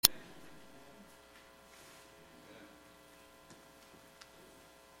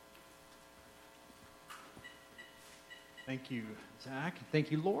Thank you, Zach.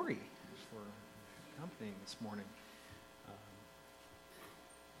 Thank you, Lori, for accompanying this morning.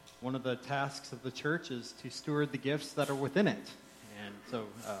 One of the tasks of the church is to steward the gifts that are within it. And so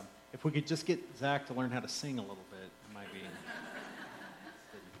if we could just get Zach to learn how to sing a little bit, it might be.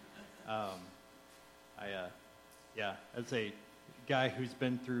 As a guy who's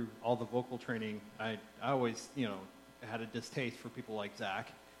been through all the vocal training, I always, had a distaste for people like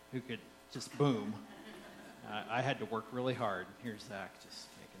Zach who could just boom. I had to work really hard. Here's Zach just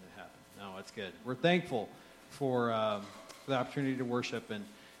making it happen. No, it's good. We're thankful for the opportunity to worship and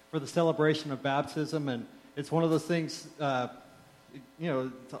for the celebration of baptism. And it's one of those things, it's a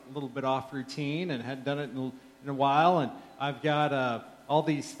little bit off routine and hadn't done it in a while. And I've got all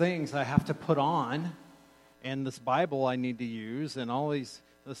these things I have to put on and this Bible I need to use and all the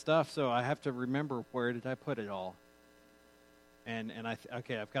stuff. So I have to remember, where did I put it all? And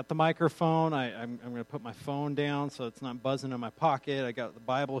I've got the microphone. I'm going to put my phone down so it's not buzzing in my pocket. I got the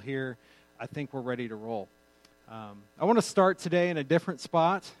Bible here. I think we're ready to roll. I want to start today in a different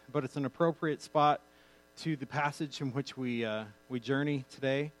spot, but it's an appropriate spot to the passage in which we journey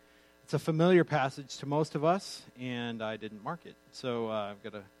today. It's a familiar passage to most of us, and I didn't mark it, so I've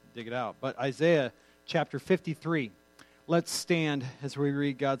got to dig it out. But Isaiah chapter 53. Let's stand as we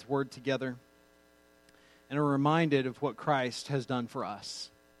read God's word together and are reminded of what Christ has done for us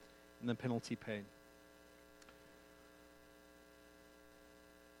and the penalty paid.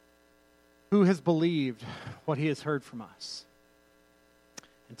 Who has believed what he has heard from us?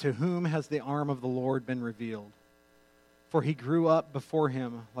 And to whom has the arm of the Lord been revealed? For he grew up before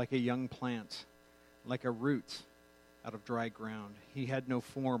him like a young plant, like a root out of dry ground. He had no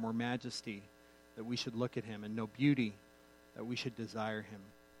form or majesty that we should look at him, and no beauty that we should desire him.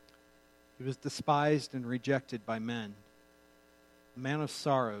 He was despised and rejected by men, a man of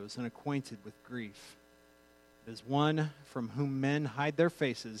sorrows and acquainted with grief. As one from whom men hide their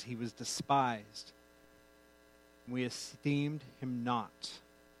faces, he was despised. We esteemed him not.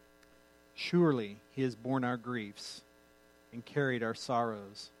 Surely he has borne our griefs and carried our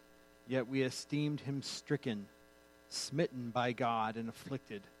sorrows. Yet we esteemed him stricken, smitten by God, and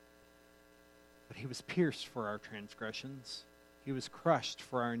afflicted. But he was pierced for our transgressions. He was crushed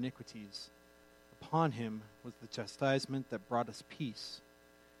for our iniquities. Upon him was the chastisement that brought us peace.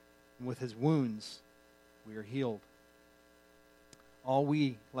 And with his wounds we are healed. All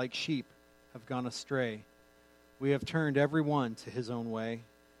we, like sheep, have gone astray. We have turned every one to his own way,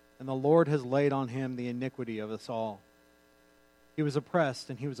 and the Lord has laid on him the iniquity of us all. He was oppressed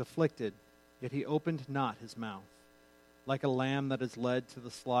and he was afflicted, yet he opened not his mouth. Like a lamb that is led to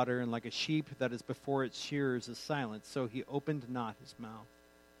the slaughter, and like a sheep that is before its shearers is silent, so he opened not his mouth.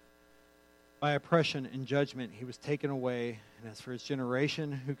 By oppression and judgment he was taken away, and as for his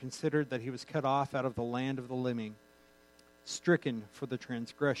generation, who considered that he was cut off out of the land of the living, stricken for the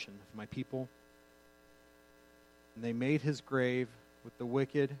transgression of my people. And they made his grave with the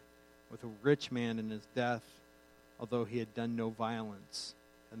wicked, with a rich man in his death, although he had done no violence,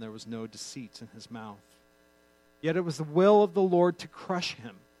 and there was no deceit in his mouth. Yet it was the will of the Lord to crush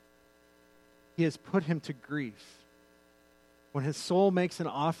him. He has put him to grief. When his soul makes an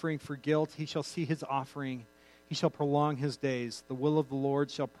offering for guilt, he shall see his offering. He shall prolong his days. The will of the Lord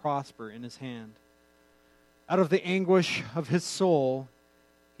shall prosper in his hand. Out of the anguish of his soul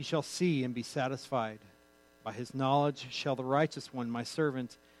he shall see and be satisfied. By his knowledge shall the righteous one, my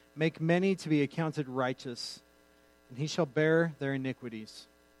servant, make many to be accounted righteous, and he shall bear their iniquities.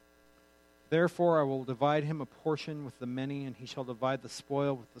 Therefore I will divide him a portion with the many, and he shall divide the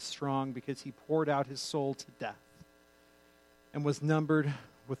spoil with the strong, because he poured out his soul to death, and was numbered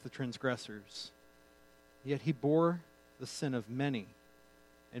with the transgressors. Yet he bore the sin of many,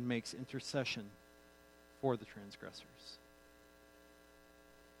 and makes intercession for the transgressors.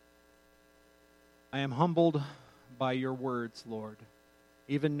 I am humbled by your words, Lord,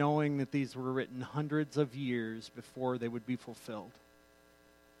 even knowing that these were written hundreds of years before they would be fulfilled.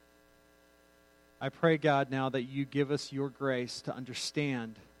 I pray, God, now that you give us your grace to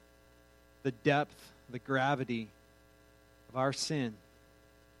understand the depth, the gravity of our sin,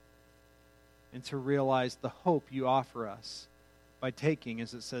 and to realize the hope you offer us by taking,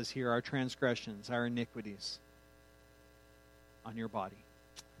 as it says here, our transgressions, our iniquities on your body.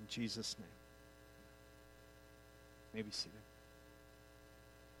 In Jesus' name. You may be seated.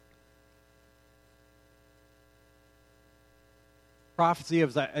 Prophecy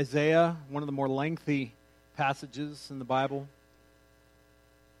of Isaiah, one of the more lengthy passages in the Bible.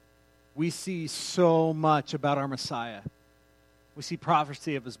 We see so much about our Messiah. We see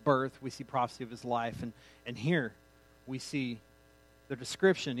prophecy of his birth. We see prophecy of his life. And here we see the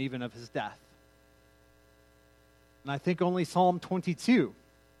description even of his death. And I think only Psalm 22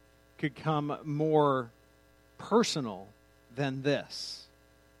 could come more personal than this,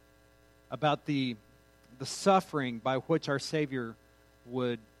 about the suffering by which our Savior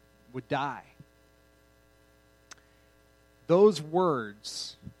would die. Those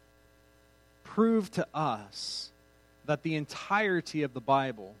words prove to us that the entirety of the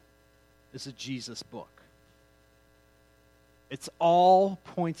Bible is a Jesus book. It's all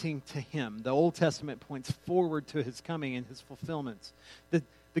pointing to Him. The Old Testament points forward to His coming and His fulfillments.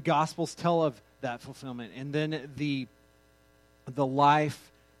 The Gospels tell of that fulfillment. And then the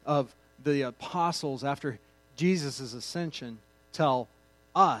life of the apostles after Jesus' ascension tell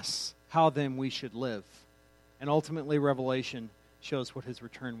us how then we should live. And ultimately, Revelation shows what His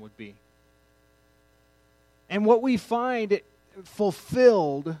return would be. And what we find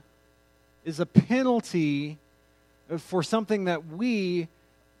fulfilled is a penalty for something that we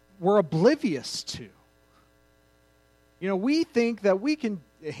were oblivious to. You know, we think that we can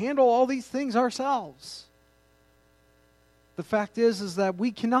handle all these things ourselves. The fact is that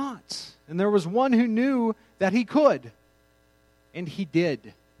we cannot. And there was one who knew that he could. And he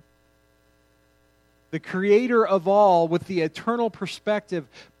did. The Creator of all, with the eternal perspective,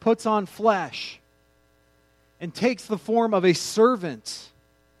 puts on flesh and takes the form of a servant.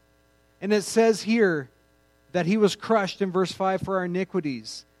 And it says here that He was crushed in verse 5 for our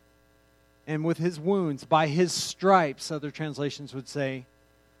iniquities. And with His wounds, by His stripes, other translations would say,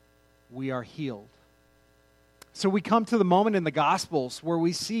 we are healed. So we come to the moment in the Gospels where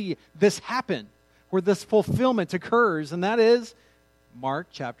we see this happen, where this fulfillment occurs, and that is Mark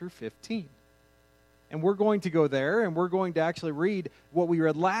chapter 15. And we're going to go there, and we're going to actually read what we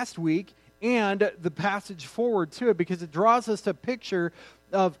read last week and the passage forward to it, because it draws us to a picture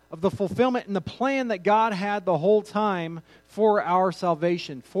of the fulfillment and the plan that God had the whole time for our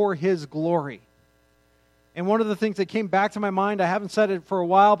salvation, for His glory. And one of the things that came back to my mind, I haven't said it for a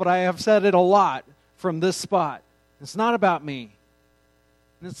while, but I have said it a lot from this spot. It's not about me.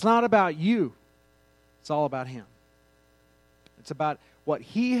 And it's not about you. It's all about Him. It's about what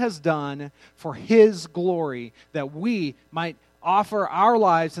He has done for His glory, that we might offer our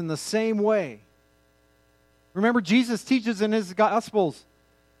lives in the same way. Remember, Jesus teaches in His Gospels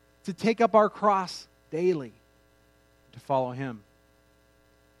to take up our cross daily, to follow Him.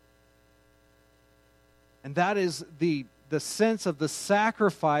 And that is the sense of the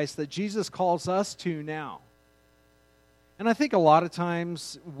sacrifice that Jesus calls us to now. And I think a lot of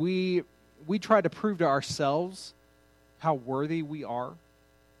times we try to prove to ourselves how worthy we are.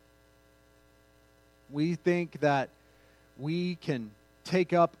 We think that we can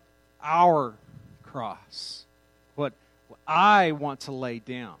take up our cross, what I want to lay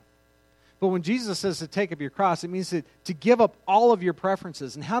down. But when Jesus says to take up your cross, it means to give up all of your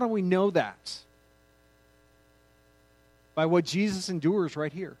preferences. And how do we know that? By what Jesus endures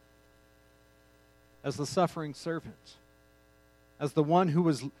right here. As the suffering servant. As the one who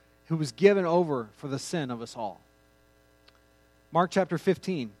was given over for the sin of us all. Mark chapter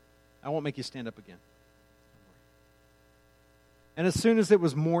 15. I won't make you stand up again. And as soon as it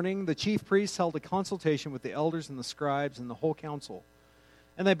was morning, the chief priests held a consultation with the elders and the scribes and the whole council.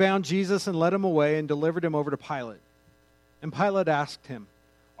 And they bound Jesus and led Him away and delivered Him over to Pilate. And Pilate asked Him,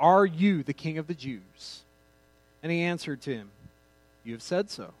 "Are you the King of the Jews?" And He answered to him, "You have said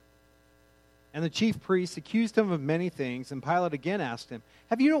so." And the chief priests accused Him of many things. And Pilate again asked Him,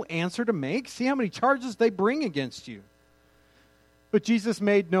 "Have you no answer to make? See how many charges they bring against you." But Jesus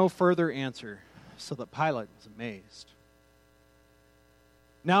made no further answer, so that Pilate was amazed.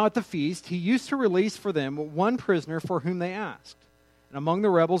 Now at the feast, He used to release for them one prisoner for whom they asked. And among the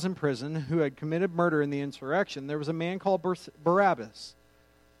rebels in prison who had committed murder in the insurrection, there was a man called Barabbas.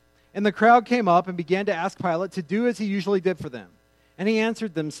 And the crowd came up and began to ask Pilate to do as he usually did for them. And he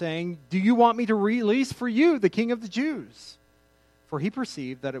answered them, saying, "Do you want me to release for you the King of the Jews?" For he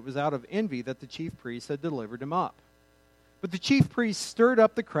perceived that it was out of envy that the chief priests had delivered him up. But the chief priests stirred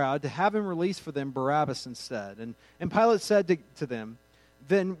up the crowd to have him release for them Barabbas instead. And Pilate said to them,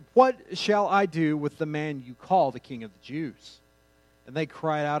 "Then what shall I do with the man you call the King of the Jews?" And they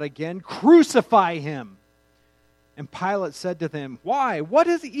cried out again, "Crucify him!" And Pilate said to them, "Why? What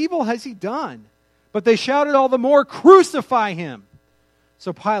evil has he done?" But they shouted all the more, "Crucify him!"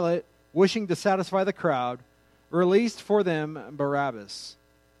 So Pilate, wishing to satisfy the crowd, released for them Barabbas.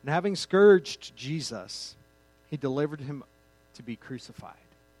 And having scourged Jesus, he delivered him to be crucified.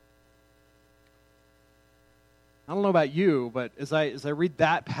 I don't know about you, but as I read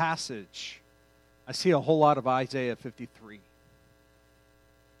that passage, I see a whole lot of Isaiah 53.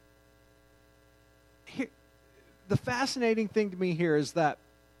 The fascinating thing to me here is that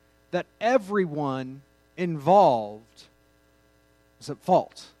everyone involved was at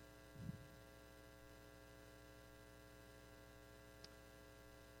fault.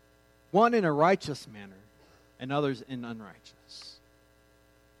 One in a righteous manner, and others in unrighteous.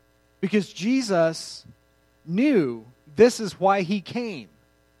 Because Jesus knew this is why he came.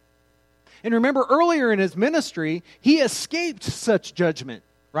 And remember, earlier in his ministry, he escaped such judgment,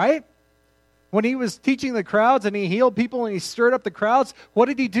 right? When he was teaching the crowds and he healed people and he stirred up the crowds, what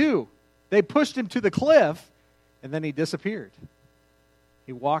did he do? They pushed him to the cliff, and then he disappeared.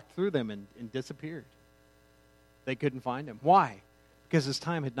 He walked through them and disappeared. They couldn't find him. Why? Because his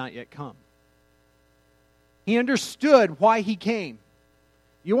time had not yet come. He understood why he came.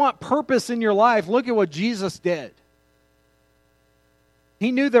 You want purpose in your life, look at what Jesus did.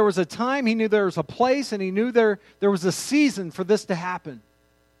 He knew there was a time, he knew there was a place, and he knew there was a season for this to happen.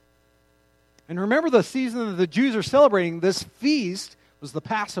 And remember, the season that the Jews are celebrating, this feast was the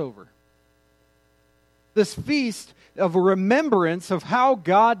Passover. This feast of remembrance of how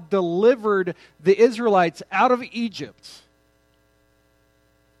God delivered the Israelites out of Egypt.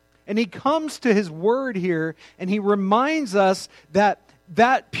 And he comes to his word here, and he reminds us that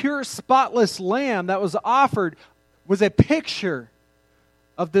that pure, spotless lamb that was offered was a picture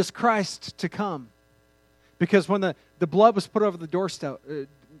of this Christ to come. Because when the blood was put over the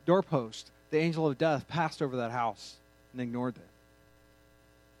doorpost, the angel of death passed over that house and ignored it.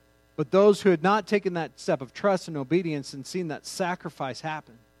 But those who had not taken that step of trust and obedience and seen that sacrifice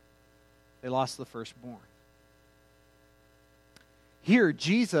happen, they lost the firstborn. Here,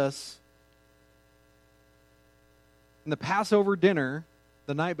 Jesus, in the Passover dinner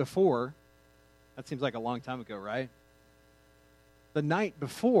the night before, that seems like a long time ago, right? The night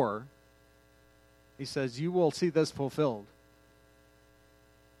before, he says, you will see this fulfilled.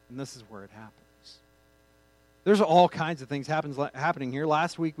 And this is where it happens. There's all kinds of things happening here.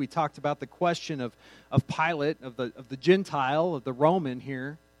 Last week we talked about the question of Pilate, of the Gentile, of the Roman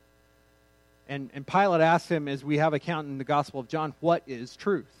here. And Pilate asked him, as we have account in the Gospel of John, what is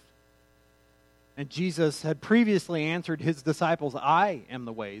truth? And Jesus had previously answered his disciples, I am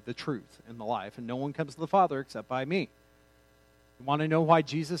the way, the truth, and the life, and no one comes to the Father except by me. You want to know why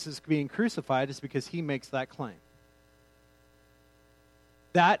Jesus is being crucified? It's because he makes that claim.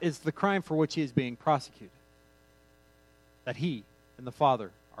 That is the crime for which he is being prosecuted. That he and the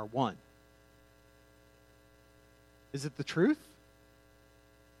Father are one. Is it the truth?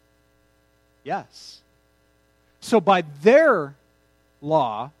 Yes. So by their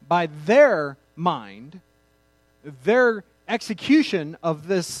law, by their mind, their execution of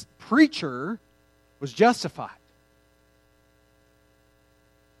this preacher was justified.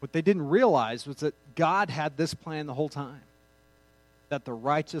 What they didn't realize was that God had this plan the whole time. That the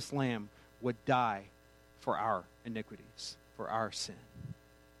righteous Lamb would die for our iniquities, for our sin.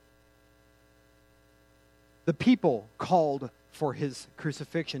 The people called for his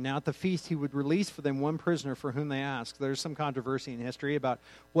crucifixion. Now at the feast he would release for them one prisoner for whom they asked. There's some controversy in history about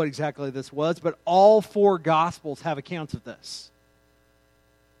what exactly this was, but all four Gospels have accounts of this.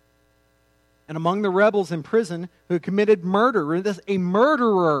 And among the rebels in prison who committed murder, a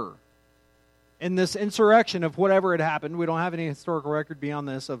murderer in this insurrection of whatever had happened. We don't have any historical record beyond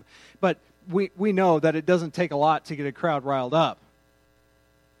this, but we know that it doesn't take a lot to get a crowd riled up.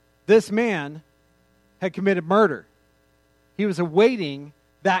 This man had committed murder. He was awaiting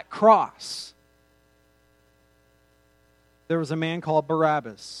that cross. There was a man called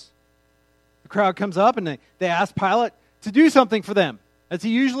Barabbas. The crowd comes up and they ask Pilate to do something for them, as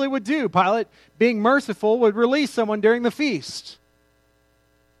he usually would do. Pilate, being merciful, would release someone during the feast.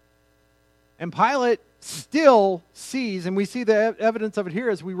 And Pilate still sees, and we see the evidence of it here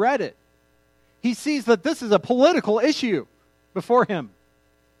as we read it, he sees that this is a political issue before him.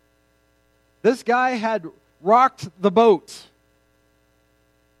 This guy had rocked the boat.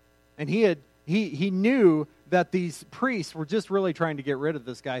 And he knew that these priests were just really trying to get rid of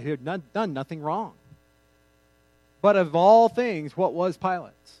this guy who had done nothing wrong. But of all things, what was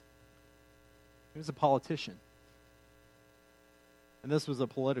Pilate? He was a politician. And this was a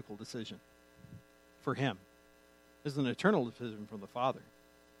political decision for him. This is an eternal decision from the Father.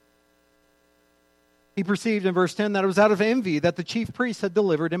 He perceived in verse 10 that it was out of envy that the chief priests had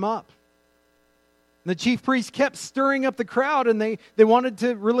delivered him up. And the chief priests kept stirring up the crowd, and they wanted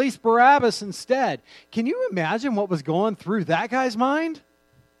to release Barabbas instead. Can you imagine what was going through that guy's mind?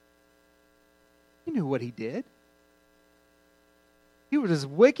 He knew what he did. He was as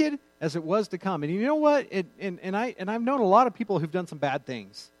wicked as it was to come. And you know what? And I've known a lot of people who've done some bad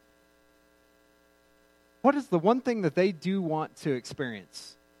things. What is the one thing that they do want to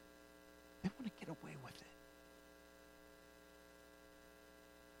experience? They want to get away with it.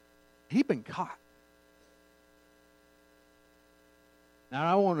 He'd been caught.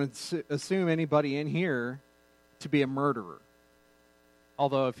 Now, I won't assume anybody in here to be a murderer.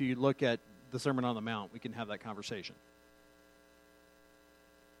 Although, if you look at the Sermon on the Mount, we can have that conversation.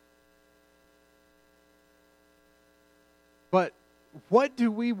 But what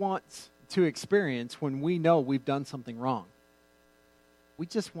do we want to experience when we know we've done something wrong? We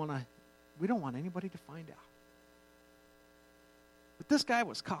don't want anybody to find out. But this guy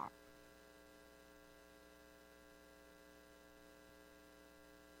was caught.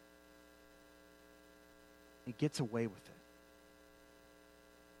 He gets away with it.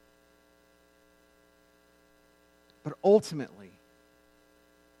 But ultimately,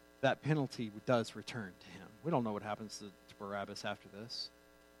 that penalty does return to him. We don't know what happens to Barabbas after this.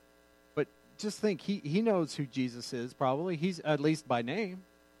 But just think, he knows who Jesus is, probably. He's, at least by name,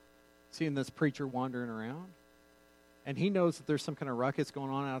 seeing this preacher wandering around. And he knows that there's some kind of ruckus going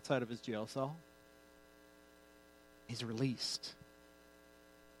on outside of his jail cell. He's released.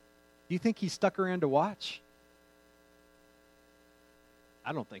 Do you think he stuck around to watch?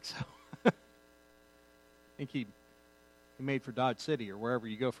 I don't think so. I think he made for Dodge City or wherever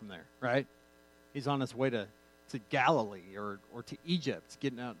you go from there, right? He's on his way to Galilee or to Egypt,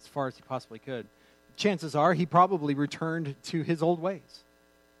 getting out as far as he possibly could. Chances are he probably returned to his old ways.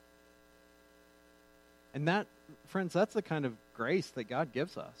 And that, friends, that's the kind of grace that God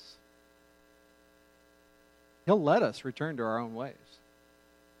gives us. He'll let us return to our own ways.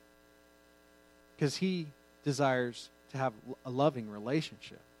 Because he desires to have a loving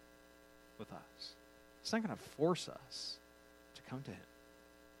relationship with us. He's not going to force us to come to him.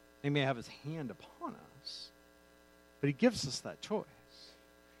 He may have his hand upon us, but he gives us that choice.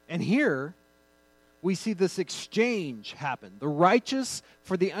 And here, we see this exchange happen. The righteous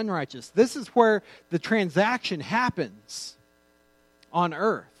for the unrighteous. This is where the transaction happens on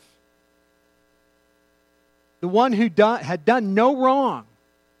earth. The one who had done no wrong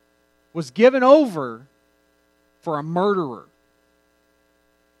was given over for a murderer.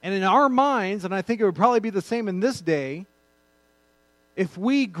 And in our minds, and I think it would probably be the same in this day, if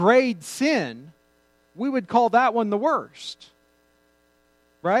we grade sin, we would call that one the worst.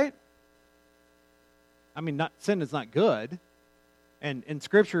 Right? I mean, sin is not good. And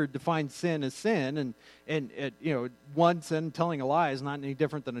Scripture defines sin as sin. And one sin, telling a lie, is not any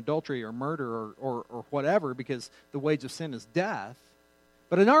different than adultery or murder or whatever, because the wage of sin is death.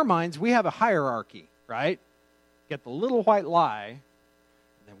 But in our minds, we have a hierarchy, right? Get the little white lie, and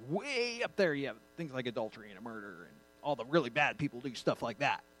then way up there you have things like adultery and murder, and all the really bad people do stuff like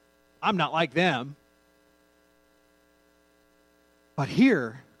that. I'm not like them. But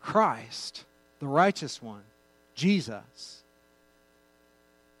here, Christ, the righteous one, Jesus,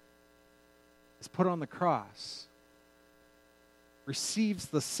 is put on the cross, receives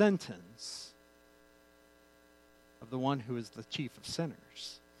the sentence of the one who is the chief of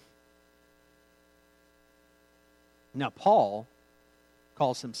sinners. Now, Paul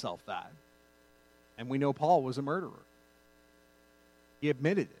calls himself that. And we know Paul was a murderer. He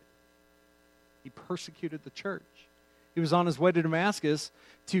admitted it. He persecuted the church. He was on his way to Damascus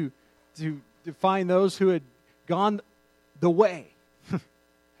to find those who had gone the way,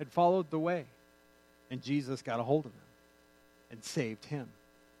 had followed the way. And Jesus got a hold of him and saved him.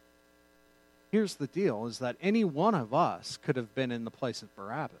 Here's the deal, is that any one of us could have been in the place of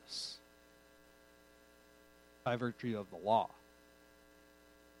Barabbas by virtue of the law.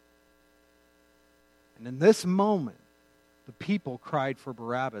 And in this moment, the people cried for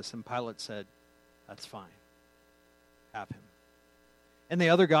Barabbas, and Pilate said, "That's fine. Have him." In the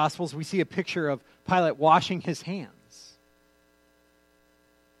other Gospels, we see a picture of Pilate washing his hands.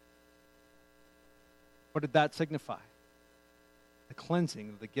 What did that signify? The cleansing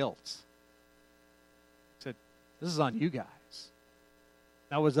of the guilt. He said, "This is on you guys."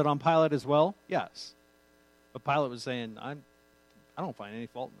 Now, was it on Pilate as well? Yes. But Pilate was saying, I don't find any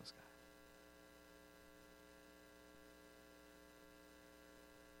fault in this guy.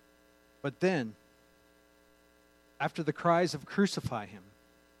 But then, after the cries of "Crucify him,"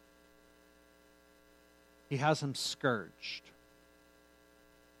 he has him scourged.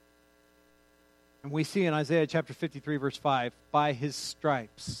 And we see in Isaiah chapter 53, verse 5, by his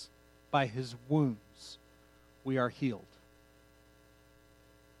stripes, by his wounds, we are healed.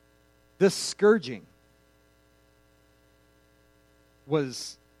 This scourging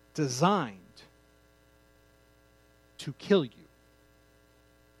was designed to kill you.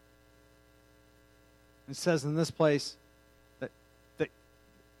 It says in this place that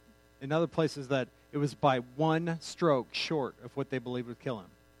in other places that it was by one stroke short of what they believed would kill him.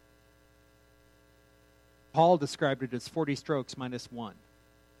 Paul described it as 40 strokes minus one.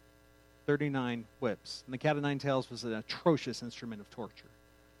 39 whips. And the cat of nine tails was an atrocious instrument of torture.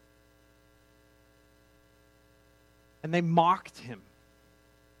 And they mocked him.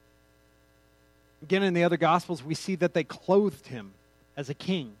 Again, in the other Gospels, we see that they clothed him as a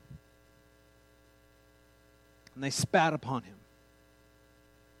king. And they spat upon him.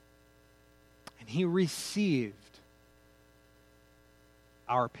 And he received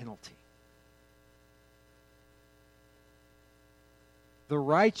our penalty. The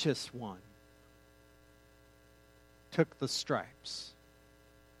righteous one took the stripes.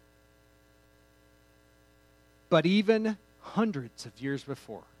 But even hundreds of years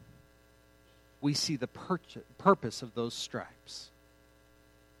before, we see the purpose of those stripes.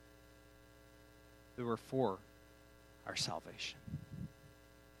 They were for our salvation.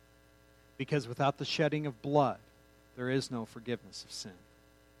 Because without the shedding of blood, there is no forgiveness of sin.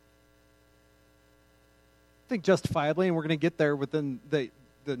 I think justifiably, and we're going to get there within the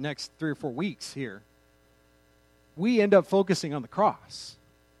next 3 or 4 weeks here, we end up focusing on the cross.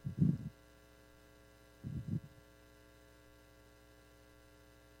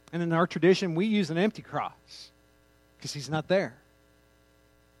 And in our tradition, we use an empty cross because he's not there.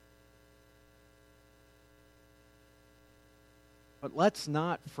 But let's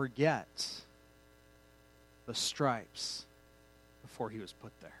not forget the stripes before he was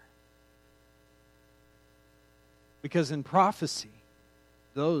put there. Because in prophecy,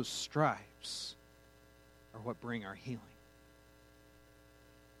 those stripes are what bring our healing.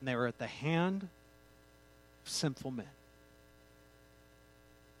 And they were at the hand of sinful men.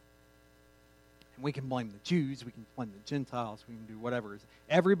 And we can blame the Jews, we can blame the Gentiles, we can do whatever.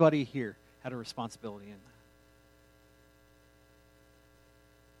 Everybody here had a responsibility in that.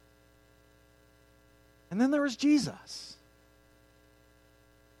 And then there was Jesus.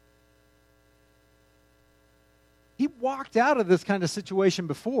 He walked out of this kind of situation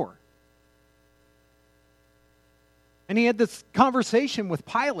before. And he had this conversation with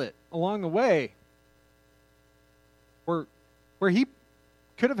Pilate along the way where he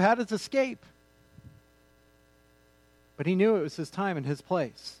could have had his escape. But he knew it was his time and his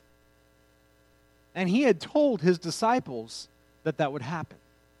place. And he had told his disciples that that would happen.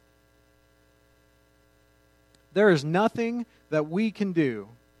 There is nothing that we can do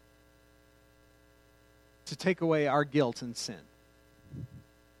to take away our guilt and sin.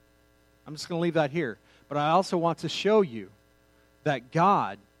 I'm just going to leave that here. But I also want to show you that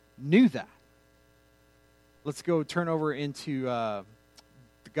God knew that. Let's go turn over into the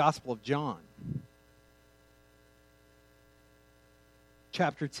Gospel of John.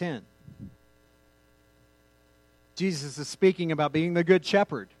 Chapter 10. Jesus is speaking about being the good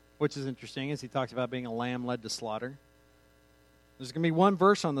shepherd, which is interesting as he talks about being a lamb led to slaughter. There's going to be one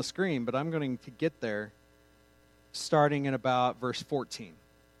verse on the screen, but I'm going to get there starting in about verse 14.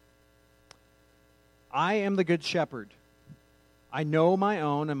 I am the good shepherd. I know my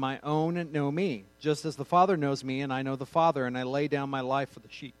own, and my own know me, just as the Father knows me, and I know the Father, and I lay down my life for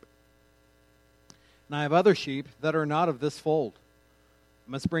the sheep. And I have other sheep that are not of this fold.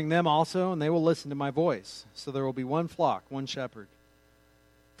 I must bring them also, and they will listen to my voice. So there will be one flock, one shepherd.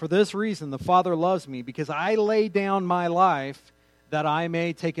 For this reason the Father loves me, because I lay down my life that I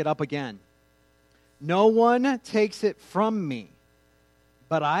may take it up again. No one takes it from me,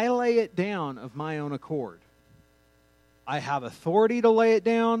 but I lay it down of my own accord. I have authority to lay it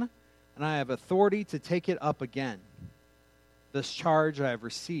down, and I have authority to take it up again. This charge I have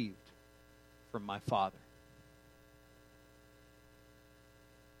received from my Father.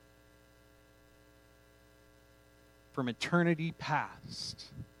 From eternity past,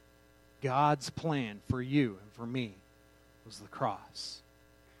 God's plan for you and for me was the cross.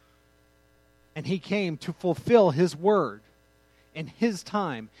 And he came to fulfill his word. In his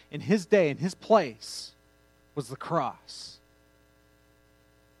time, in his day, in his place was the cross.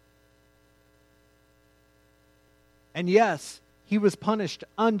 And yes, he was punished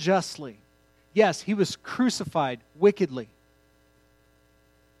unjustly. Yes, he was crucified wickedly.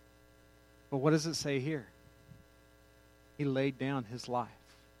 But what does it say here? He laid down his life.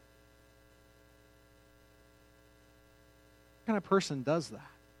 What kind of person does that?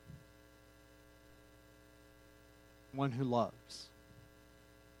 One who loves.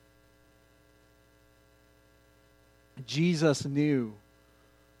 Jesus knew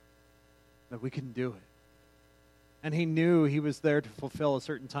that we couldn't do it. And he knew he was there to fulfill a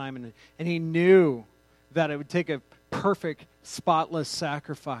certain time. And he knew that it would take a perfect, spotless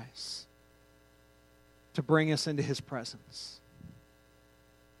sacrifice to bring us into his presence.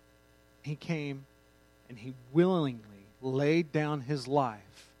 He came and he willingly laid down his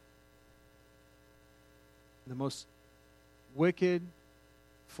life in the most wicked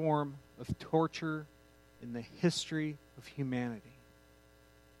form of torture in the history of humanity.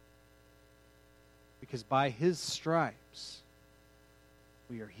 Because by his stripes,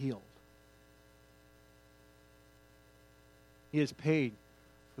 we are healed. He has paid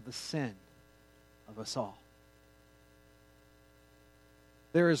for the sin of us all.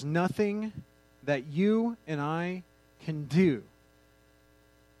 There is nothing that you and I can do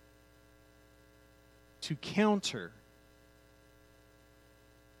to counter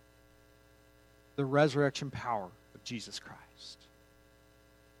the resurrection power of Jesus Christ.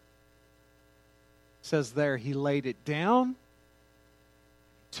 It says there, he laid it down,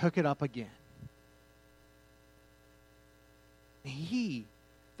 took it up again. He,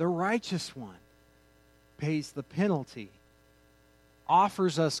 the righteous one, pays the penalty,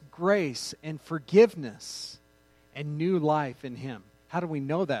 offers us grace and forgiveness and new life in him. How do we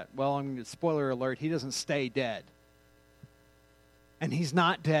know that? Well, spoiler alert, he doesn't stay dead. And he's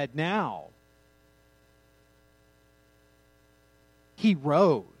not dead now. He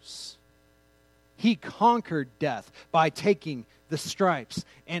rose. He conquered death by taking the stripes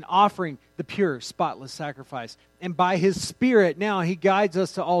and offering the pure, spotless sacrifice. And by his Spirit now, he guides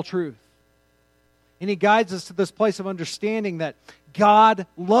us to all truth. And he guides us to this place of understanding that God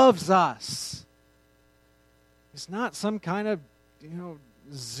loves us. He's not some kind of,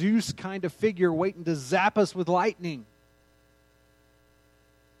 Zeus kind of figure waiting to zap us with lightning.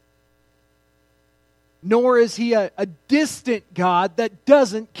 Nor is he a distant God that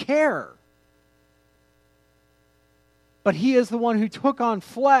doesn't care. But he is the one who took on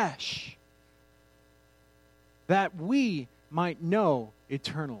flesh that we might know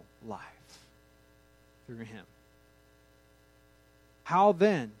eternal life through him. How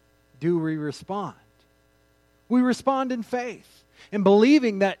then do we respond? We respond in faith and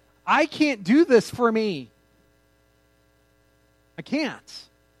believing that I can't do this for me. I can't.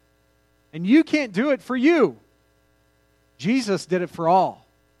 And you can't do it for you. Jesus did it for all.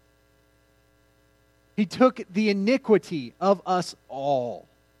 He took the iniquity of us all,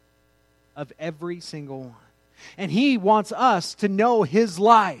 of every single one. And he wants us to know his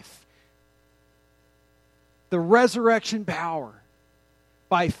life, the resurrection power.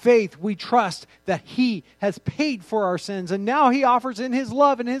 By faith, we trust that he has paid for our sins. And now he offers in his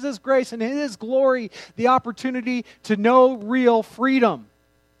love and his grace and in his glory the opportunity to know real freedom.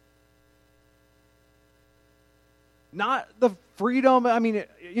 Not the freedom,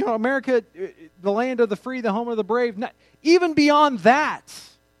 America, the land of the free, the home of the brave. Not, even beyond that.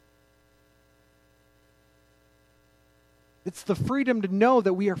 It's the freedom to know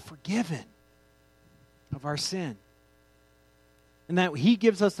that we are forgiven of our sin. And that he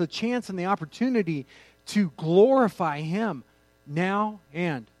gives us the chance and the opportunity to glorify him now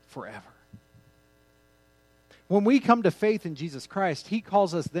and forever. When we come to faith in Jesus Christ, he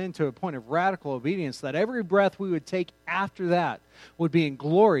calls us then to a point of radical obedience, that every breath we would take after that would be in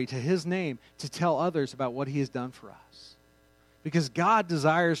glory to his name, to tell others about what he has done for us. Because God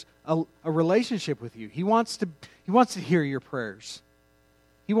desires a relationship with you. He wants to hear your prayers.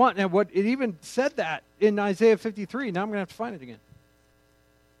 And what it even said that in Isaiah 53. Now I'm going to have to find it again.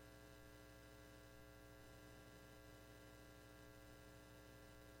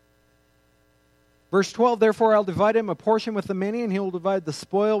 Verse 12, therefore I'll divide him a portion with the many, and he will divide the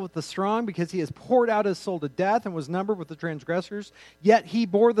spoil with the strong, because he has poured out his soul to death and was numbered with the transgressors. Yet he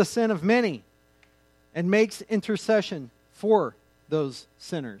bore the sin of many and makes intercession for those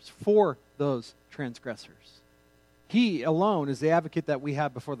sinners, for those transgressors. He alone is the advocate that we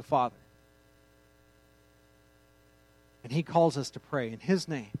have before the Father. And he calls us to pray in his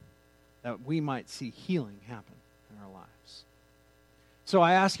name that we might see healing happen in our lives. So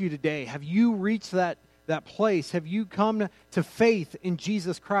I ask you today, have you reached that place? Have you come to faith in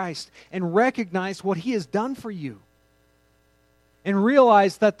Jesus Christ and recognized what he has done for you? And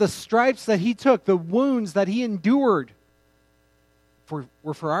realized that the stripes that he took, the wounds that he endured,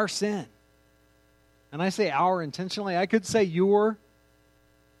 were for our sin. And I say our intentionally. I could say your.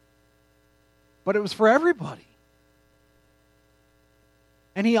 But it was for everybody.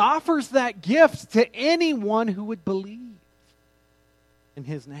 And he offers that gift to anyone who would believe in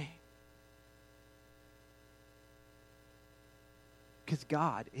his name. Because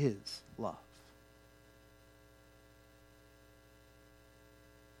God is love.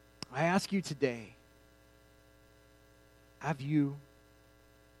 I ask you today, have you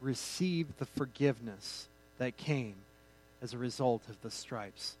received the forgiveness that came as a result of the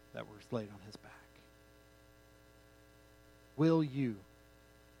stripes that were laid on his back? Will you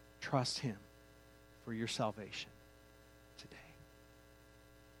trust him for your salvation today?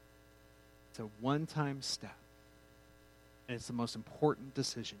 It's a one-time step. And it's the most important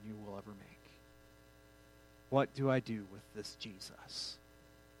decision you will ever make. What do I do with this Jesus?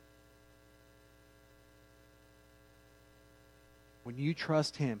 When you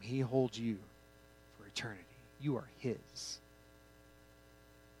trust him, he holds you for eternity. You are his.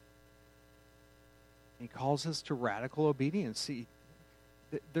 He calls us to radical obedience. See,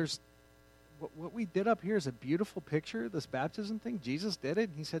 there's what we did up here is a beautiful picture, this baptism thing. Jesus did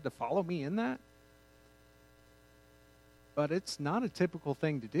it. He said to follow me in that. But it's not a typical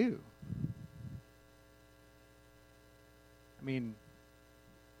thing to do. I mean,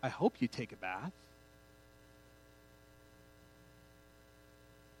 I hope you take a bath.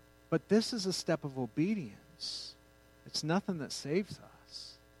 But this is a step of obedience. It's nothing that saves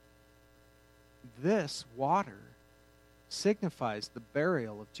us. This water signifies the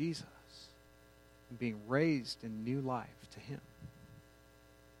burial of Jesus and being raised in new life to him.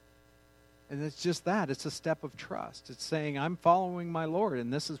 And it's just that. It's a step of trust. It's saying, I'm following my Lord,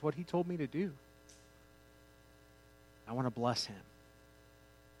 and this is what he told me to do. I want to bless him.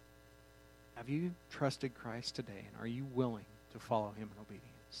 Have you trusted Christ today, and are you willing to follow him in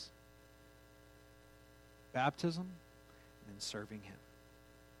obedience? Baptism and then serving him.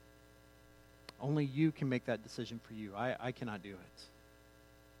 Only you can make that decision for you. I cannot do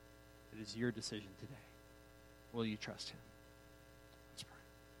it. It is your decision today. Will you trust him? Let's pray.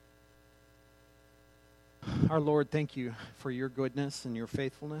 Our Lord, thank you for your goodness and your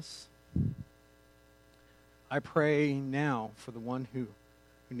faithfulness. I pray now for the one who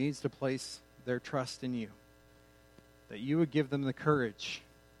needs to place their trust in you, that you would give them the courage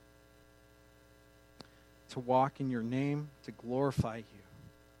to walk in your name, to glorify you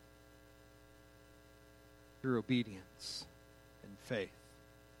through obedience and faith.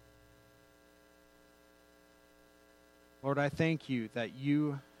 Lord, I thank you that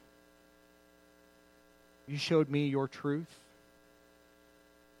you showed me your truth.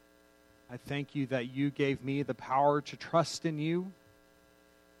 I thank you that you gave me the power to trust in you.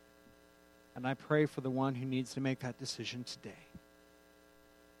 And I pray for the one who needs to make that decision today,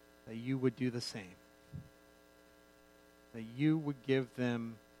 that you would do the same. That you would give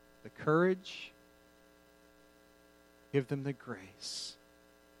them the courage, give them the grace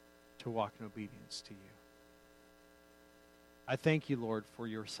to walk in obedience to you. I thank you, Lord, for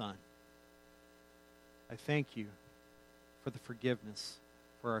your Son. I thank you for the forgiveness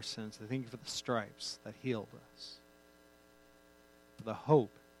for our sins. I thank you for the stripes that healed us, for the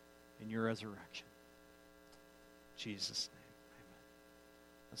hope in your resurrection. In Jesus' name.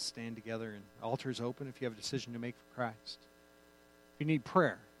 Let's stand together, and the altar is open if you have a decision to make for Christ. If you need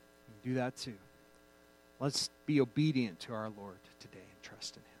prayer, you can do that too. Let's be obedient to our Lord today and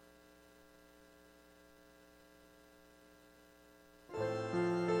trust in him.